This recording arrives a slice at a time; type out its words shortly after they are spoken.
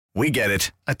We get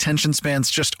it. Attention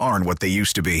spans just aren't what they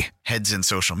used to be. Heads in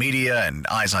social media and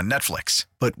eyes on Netflix.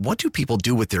 But what do people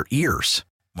do with their ears?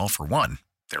 Well, for one,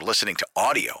 they're listening to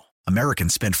audio.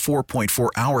 Americans spend 4.4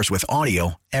 hours with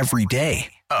audio every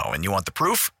day. Oh, and you want the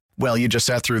proof? Well, you just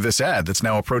sat through this ad that's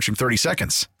now approaching 30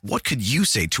 seconds. What could you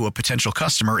say to a potential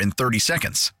customer in 30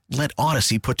 seconds? Let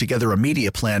Odyssey put together a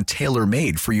media plan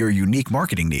tailor-made for your unique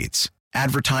marketing needs.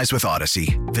 Advertise with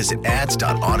Odyssey. Visit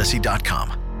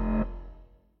ads.odyssey.com.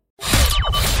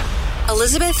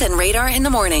 Elizabeth and Radar in the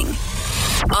morning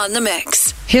on the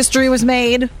mix. History was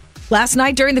made last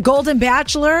night during the Golden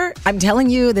Bachelor. I'm telling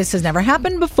you, this has never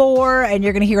happened before, and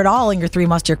you're going to hear it all in your 3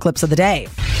 must-hear clips of the day.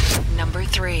 Number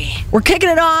 3. We're kicking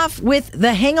it off with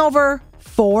The Hangover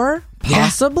 4,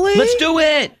 possibly. Yeah, let's do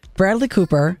it. Bradley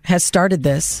Cooper has started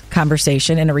this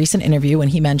conversation in a recent interview when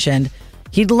he mentioned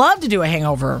he'd love to do a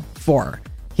Hangover 4.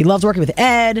 He loves working with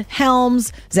Ed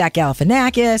Helms, Zach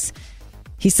Galifianakis.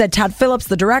 He said Todd Phillips,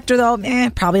 the director, though,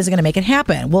 probably isn't going to make it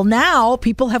happen. Well, now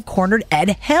people have cornered Ed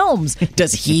Helms.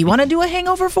 Does he want to do a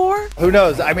Hangover 4? Who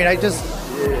knows? I mean,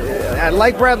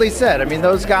 like Bradley said, I mean,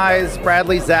 those guys,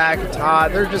 Bradley, Zach,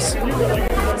 Todd, they're just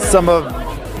some of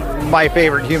my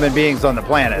favorite human beings on the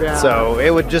planet. Yeah. So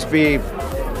it would just be,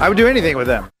 I would do anything with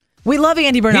them. We love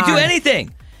Andy Bernard. He'd do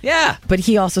anything. Yeah. But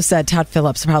he also said Todd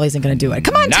Phillips probably isn't going to do it.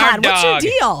 Come on, Todd, what's your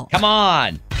deal? Come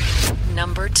on.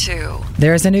 Number 2.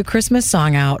 There's a new Christmas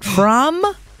song out from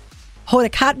Hoda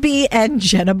Kotb and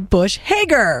Jenna Bush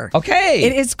Hager. Okay.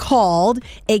 It is called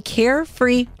A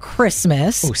Carefree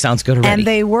Christmas. Oh, sounds good already. And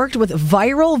they worked with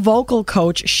viral vocal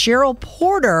coach Cheryl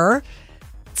Porter.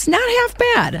 It's not half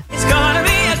bad. It's gonna be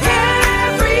a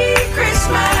carefree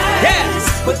Christmas.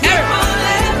 Yes. With people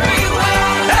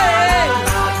everywhere. Hey.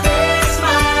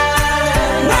 Christmas.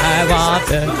 I want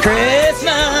the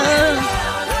Christmas.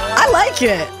 I like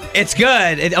it. It's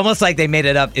good. It's almost like they made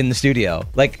it up in the studio.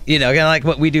 Like, you know, kind of like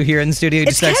what we do here in the studio.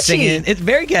 It's start catchy. Singing. It's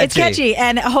very catchy. It's catchy.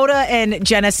 And Hoda and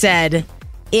Jenna said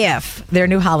if their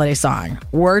new holiday song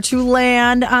were to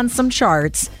land on some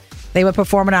charts, they would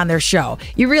perform it on their show.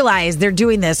 You realize they're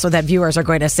doing this so that viewers are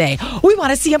going to say, we want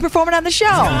to see them perform it on the show.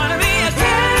 It's gonna be a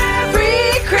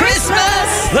carefree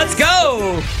Christmas. Let's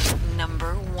go.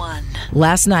 Number 1.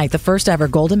 Last night, the first ever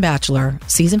Golden Bachelor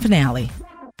season finale.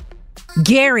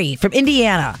 Gary from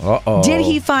Indiana. Uh-oh. Did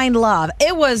he find love?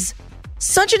 It was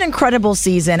such an incredible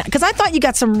season because I thought you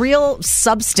got some real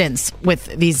substance with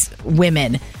these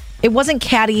women. It wasn't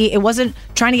catty. It wasn't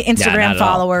trying to get Instagram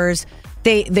followers.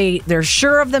 They're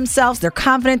sure of themselves. They're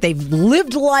confident. They've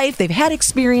lived life. They've had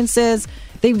experiences.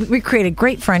 They recreated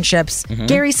great friendships. Mm-hmm.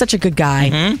 Gary's such a good guy.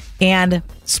 Mm-hmm. And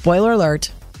spoiler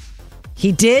alert,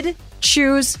 he did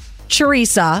choose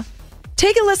Teresa.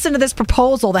 Take a listen to this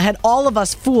proposal that had all of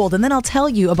us fooled, and then I'll tell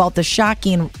you about the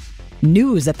shocking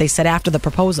news that they said after the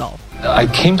proposal. I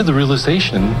came to the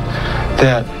realization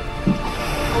that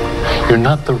you're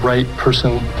not the right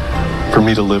person for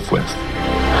me to live with.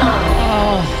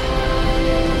 Oh.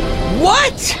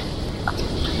 What?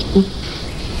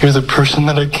 You're the person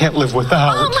that I can't live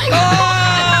without. Oh, my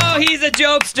God. Oh, he's a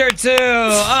jokester, too.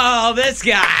 Oh, this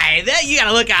guy. You got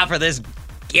to look out for this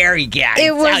Gary guy.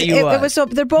 It was so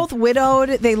they're both widowed.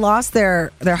 They lost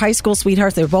their high school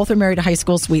sweethearts. They both are married to high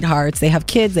school sweethearts. They have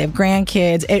kids. They have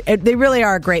grandkids. They really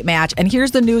are a great match. And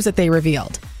here's the news that they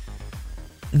revealed.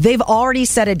 They've already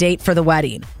set a date for the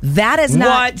wedding. That is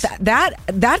not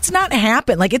that's not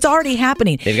happened. Like, it's already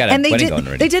happening. They've got a wedding going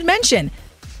already. They did mention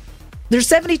they're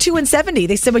 72 and 70.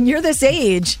 They said when you're this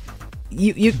age,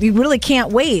 You really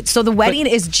can't wait. So the wedding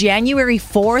is January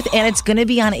 4th, and it's going to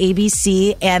be on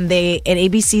ABC, and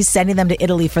ABC's sending them to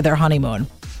Italy for their honeymoon.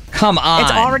 Come on.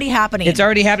 It's already happening. It's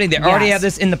already happening. They already have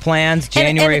this in the plans,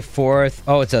 January 4th.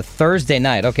 Oh, it's a Thursday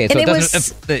night. Okay, so it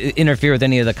doesn't interfere with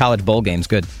any of the college bowl games.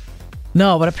 Good.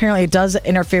 No, but apparently it does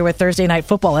interfere with Thursday night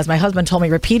football, as my husband told me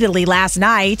repeatedly last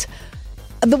night.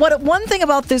 One thing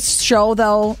about this show,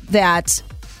 though, that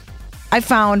I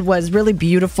found was really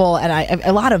beautiful, and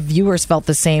a lot of viewers felt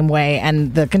the same way,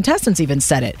 and the contestants even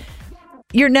said it.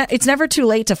 It's never too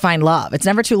late to find love. It's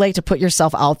never too late to put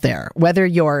yourself out there. Whether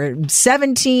you're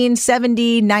 17,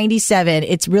 70, 97,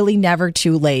 it's really never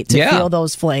too late to feel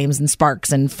those flames and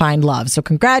sparks and find love. So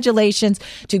congratulations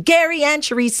to Gary and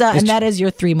Teresa, and that is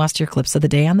your 3 must-hear clips of the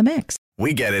day on the mix.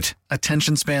 We get it.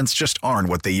 Attention spans just aren't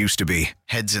what they used to be.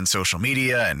 Heads in social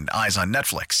media and eyes on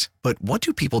Netflix. But what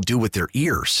do people do with their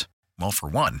ears? Well, for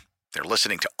one, they're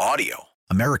listening to audio.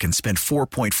 Americans spend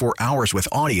 4.4 hours with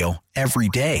audio every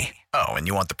day. Oh, and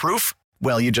you want the proof?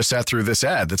 Well, you just sat through this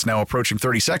ad that's now approaching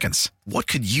 30 seconds. What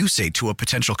could you say to a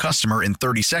potential customer in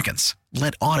 30 seconds?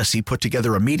 Let Odyssey put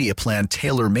together a media plan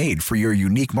tailor-made for your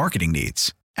unique marketing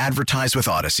needs. Advertise with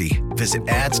Odyssey. Visit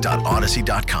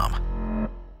ads.odyssey.com.